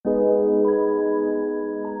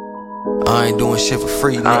I ain't doing shit for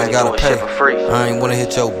free, niggas gotta pay. I ain't wanna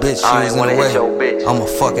hit your bitch, she was in the way. I'ma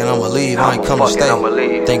fuck and I'ma leave, I ain't come to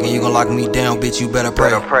stay. Thinking you gon' lock me down, bitch, you better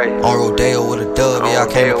pray. On Rodeo with a dub, yeah,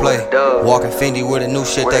 I came to play. Walking Fendi with the new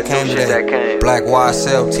shit that came today. Black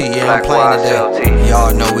YSLT, yeah, I'm playing today.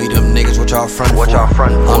 Y'all know we them niggas, what y'all frontin' for?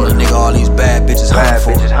 I'm the nigga all these bad bitches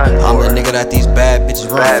hunting for. I'm the nigga that these bad bitches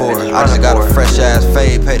run for. I just got a fresh ass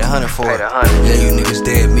fade, paid $100 for it. Yeah, you niggas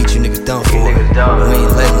dead meat, you niggas done for it. We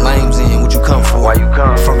ain't letting lames in, what you come for? Why you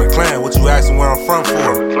come? From the clan, what you asking where I'm from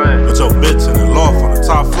for? With your bitch in the loft on the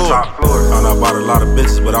top floor. Found out about a lot of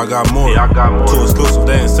bitches, but I got more. Too exclusive,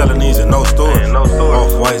 they ain't selling these in no stores.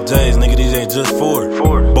 Off-white J's, nigga, these ain't just for it.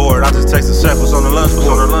 Bored, I just text the chef what's on the lunch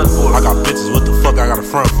board. I got bitches, what the fuck I got a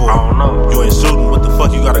front for? You ain't shooting, what the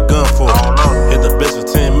fuck you got a gun for? Hit the bitch for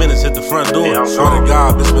 10 minutes, hit the front door. Swear to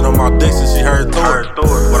God, bitch been on my dick since she heard Thor.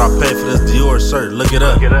 What I paid for this Dior shirt, look it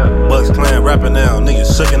up. BlueBucksClan rapping now,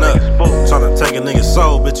 niggas shookin' up. Tryna take a nigga's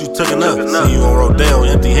soul, bitch, you tookin' up. See you on Rodeo,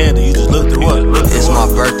 empty-handed, you just looked through what? It's my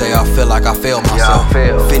birthday, I feel like I failed myself.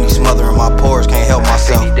 Fendi smothering my pores, can't help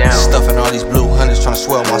myself. Stuffing all these blue hundreds, tryna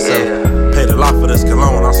swell myself. Paid a lot for this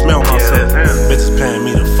cologne, I smell myself. Bitches paying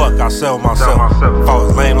me to fuck, I sell myself. If I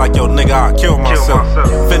was lame like your nigga, I'd kill myself.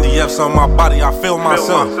 Fendi F's on my body, I feel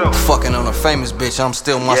myself. Fucking on a famous bitch, I'm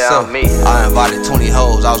still myself. I invited 20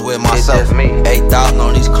 hoes, I was with myself. 8,000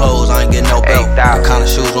 on these clothes, I ain't getting no belt. The kind of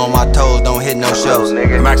shoes on my toes don't hit no shelves.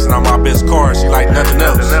 Maxing on my bitch car, she like nothing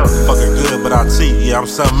else. Fucking good, but I cheat, yeah, I'm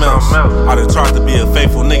something else. I done tried to be a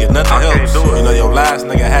faithful nigga, nothing helps. You know your last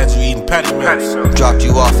nigga had you eating patty melts. Dropped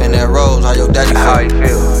you off in that Rose, how